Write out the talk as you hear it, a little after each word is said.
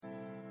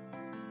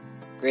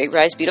Great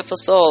Rise, beautiful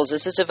souls.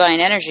 This is Divine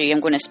Energy.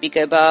 I'm going to speak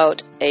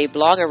about a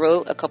blog I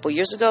wrote a couple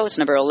years ago. It's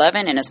number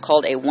 11, and it's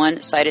called A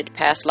One-Sided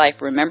Past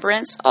Life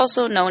Remembrance,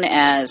 also known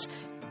as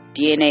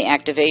DNA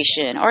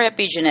activation or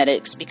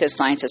epigenetics, because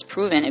science has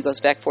proven it goes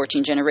back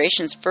 14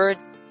 generations for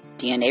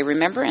DNA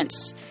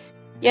remembrance.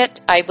 Yet,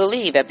 I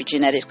believe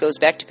epigenetics goes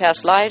back to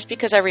past lives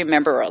because I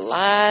remember a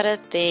lot of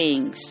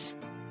things.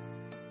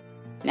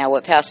 Now,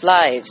 with past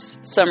lives,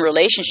 some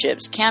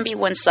relationships can be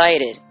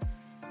one-sided.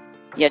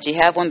 Yet to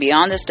have one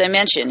beyond this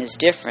dimension is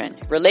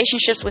different.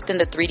 Relationships within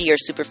the 3D are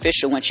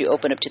superficial once you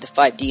open up to the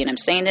 5D, and I'm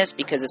saying this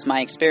because it's my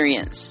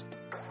experience.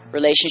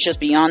 Relationships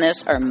beyond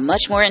this are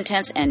much more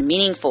intense and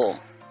meaningful.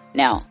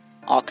 Now,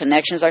 all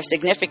connections are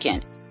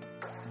significant.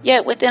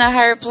 Yet within a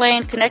higher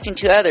plane, connecting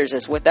to others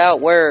is without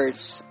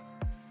words.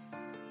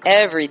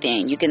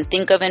 Everything you can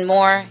think of and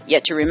more,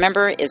 yet to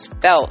remember, is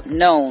felt,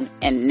 known,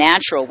 and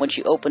natural once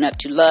you open up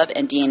to love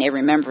and DNA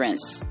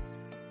remembrance.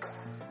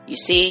 You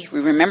see,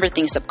 we remember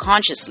things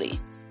subconsciously,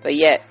 but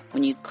yet,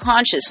 when you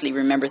consciously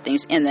remember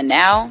things in the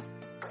now,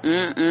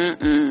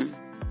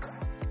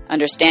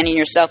 Understanding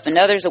yourself and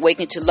others,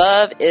 awakening to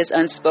love, is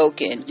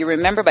unspoken. You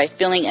remember by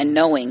feeling and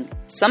knowing.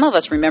 Some of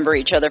us remember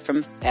each other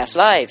from past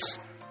lives.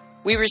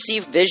 We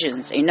receive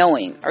visions, a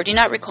knowing, or do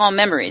not recall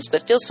memories,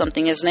 but feel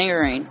something is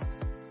lingering.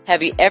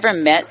 Have you ever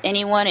met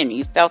anyone and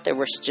you felt they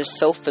were just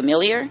so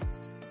familiar?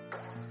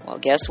 Well,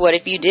 guess what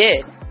if you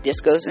did?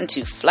 This goes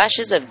into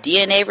flashes of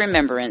DNA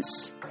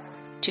remembrance.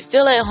 To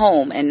feel at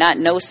home and not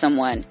know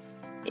someone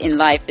in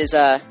life is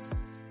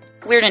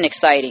weird and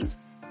exciting.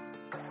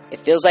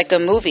 It feels like a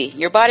movie.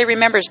 Your body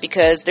remembers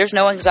because there's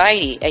no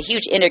anxiety, a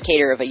huge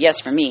indicator of a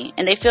yes for me,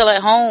 and they feel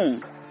at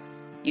home.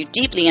 You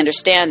deeply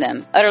understand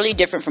them, utterly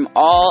different from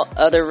all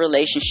other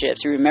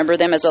relationships. You remember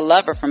them as a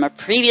lover from a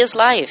previous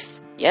life.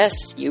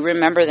 Yes, you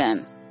remember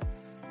them.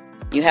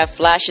 You have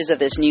flashes of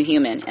this new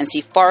human and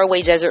see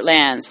faraway desert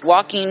lands,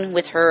 walking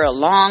with her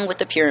along with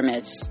the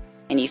pyramids,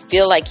 and you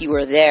feel like you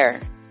were there.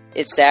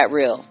 It's that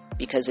real,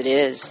 because it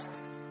is.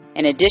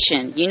 In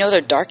addition, you know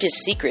their darkest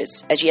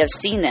secrets as you have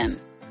seen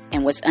them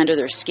and what's under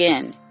their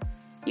skin.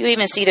 You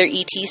even see their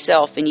ET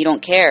self and you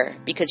don't care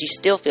because you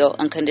still feel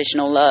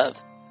unconditional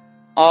love.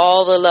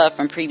 All the love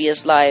from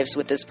previous lives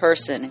with this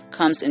person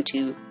comes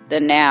into the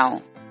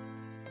now.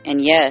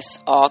 And yes,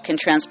 all can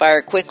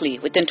transpire quickly.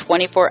 Within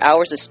 24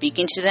 hours of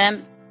speaking to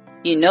them,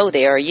 you know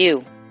they are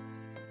you.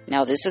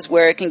 Now this is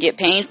where it can get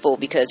painful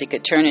because it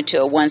could turn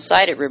into a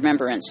one-sided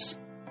remembrance.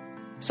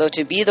 So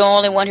to be the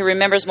only one who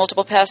remembers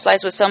multiple past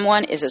lives with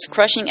someone is as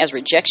crushing as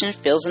rejection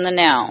feels in the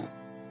now.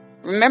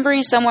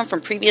 Remembering someone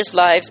from previous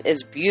lives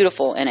is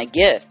beautiful and a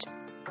gift.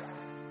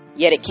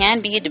 Yet it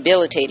can be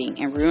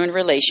debilitating and ruin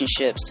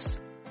relationships.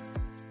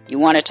 You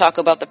want to talk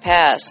about the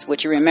past,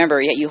 what you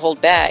remember, yet you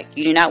hold back.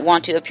 You do not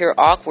want to appear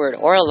awkward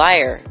or a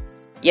liar.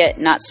 Yet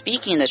not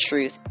speaking the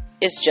truth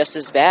is just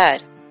as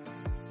bad.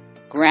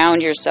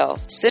 Ground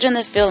yourself, sit in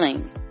the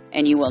feeling,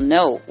 and you will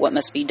know what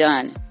must be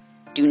done.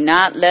 Do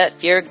not let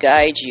fear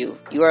guide you.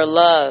 You are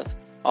love.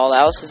 All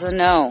else is a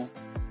no.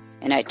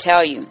 And I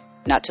tell you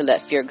not to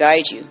let fear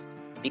guide you,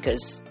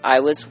 because I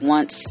was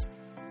once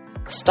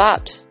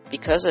stopped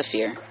because of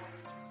fear.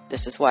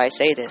 This is why I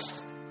say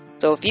this.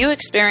 So if you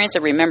experience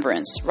a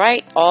remembrance,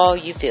 write all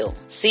you feel,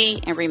 see,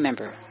 and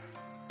remember.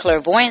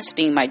 Clairvoyance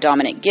being my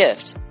dominant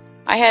gift,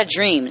 I had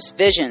dreams,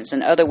 visions,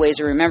 and other ways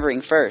of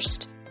remembering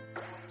first.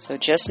 So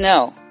just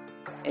know,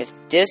 if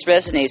this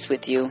resonates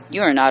with you,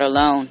 you are not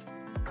alone.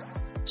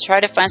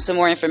 Try to find some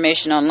more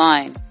information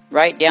online.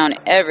 Write down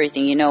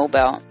everything you know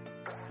about,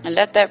 and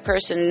let that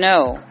person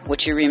know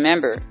what you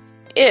remember,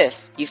 if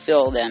you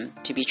feel them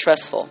to be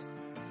trustful.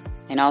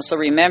 And also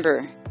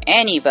remember,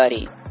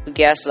 anybody who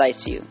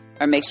gaslights you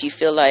or makes you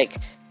feel like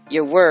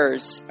your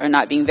words are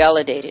not being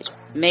validated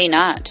may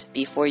not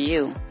be for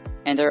you,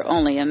 and they're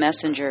only a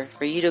messenger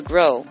for you to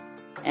grow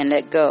and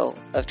let go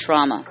of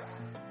trauma.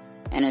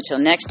 And until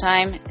next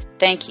time,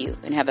 thank you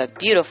and have a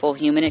beautiful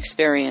human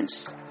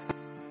experience.